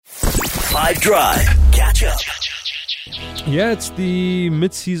5 Drive. Catch up. Yeah, it's the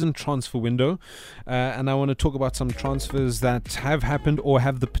mid-season transfer window, and I want to talk about some transfers that have happened or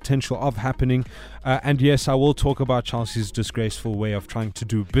have the potential of happening. And yes, I will talk about Chelsea's disgraceful way of trying to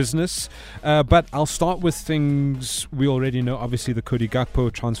do business. But I'll start with things we already know. Obviously, the Cody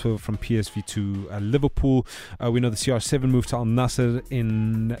Gakpo transfer from PSV to Liverpool. We know the CR7 moved to Al Nassr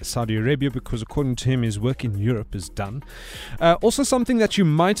in Saudi Arabia because, according to him, his work in Europe is done. Also, something that you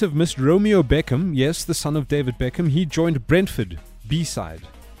might have missed, Romeo Beckham, yes, the son of David Beckham, he joined Brentford, B-side,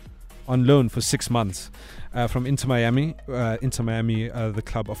 on loan for 6 months from Inter Miami. The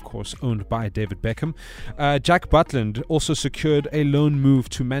club, of course, owned by David Beckham. Jack Butland also secured a loan move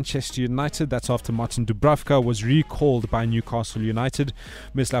to Manchester United. That's after Martin Dubravka was recalled by Newcastle United.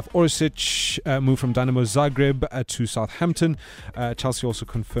 Mislav Orsic moved from Dynamo Zagreb to Southampton. Chelsea also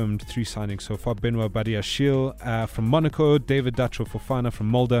confirmed 3 signings so far. Benoit Badiashile from Monaco, David Datro Fofana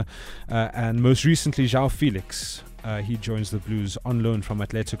from Molde, and most recently João Felix. He joins the Blues on loan from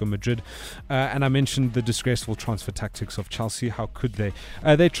Atletico Madrid. And I mentioned the disgraceful transfer tactics of Chelsea. How could they?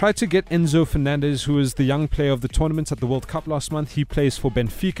 They tried to get Enzo Fernandez, who is the young player of the tournament at the World Cup last month. He plays for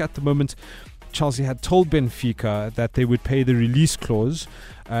Benfica at the moment. Chelsea had told Benfica that they would pay the release clause.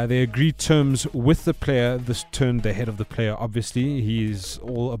 They agreed terms with the player. This turned the head of the player, obviously. He's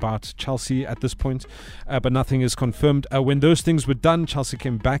all about Chelsea at this point, but nothing is confirmed. When those things were done, Chelsea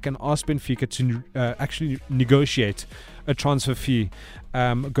came back and asked Benfica to actually negotiate a transfer fee,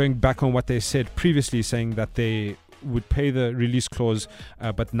 going back on what they said previously, saying that they would pay the release clause,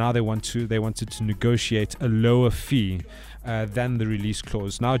 but now they wanted to negotiate a lower fee than the release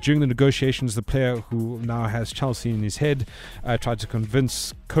clause. Now, during the negotiations, the player, who now has Chelsea in his head, tried to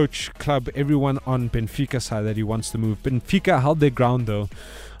convince coach, club, everyone on Benfica's side that he wants to move. Benfica held their ground, though,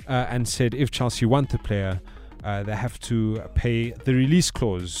 and said if Chelsea want the player, they have to pay the release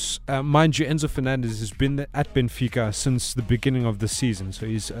clause. Mind you, Enzo Fernandez has been at Benfica since the beginning of the season, so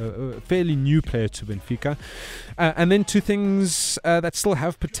he's a fairly new player to Benfica. And then 2 things that still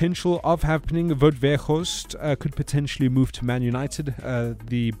have potential of happening. Wout Weghorst could potentially move to Man United,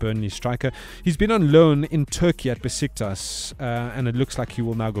 the Burnley striker. He's been on loan in Turkey at Besiktas, and it looks like he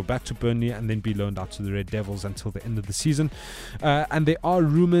will now go back to Burnley and then be loaned out to the Red Devils until the end of the season. And there are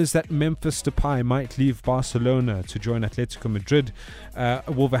rumours that Memphis Depay might leave Barcelona to join Atletico Madrid.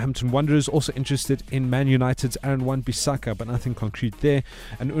 Wolverhampton Wanderers also interested in Man United's Aaron Wan-Bissaka, but nothing concrete there.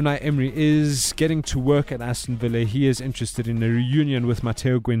 And Unai Emery is getting to work at Aston Villa. He is interested in a reunion with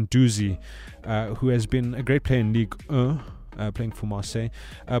Matteo Guendouzi, who has been a great player in Ligue 1, playing for Marseille,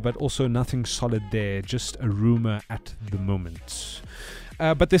 but also nothing solid there, just a rumour at the moment.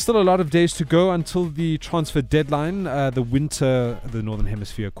 But there's still a lot of days to go until the transfer deadline. The Northern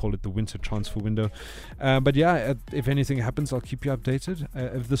Hemisphere call it the winter transfer window. But yeah, if anything happens, I'll keep you updated.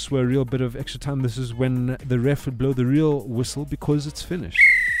 If this were a real bit of extra time, this is when the ref would blow the real whistle, because it's finished.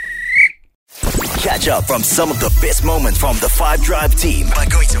 Catch up from some of the best moments from the 5 Drive team by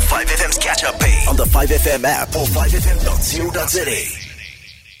going to 5FM's catch up page on the 5FM app or 5FM.co.za.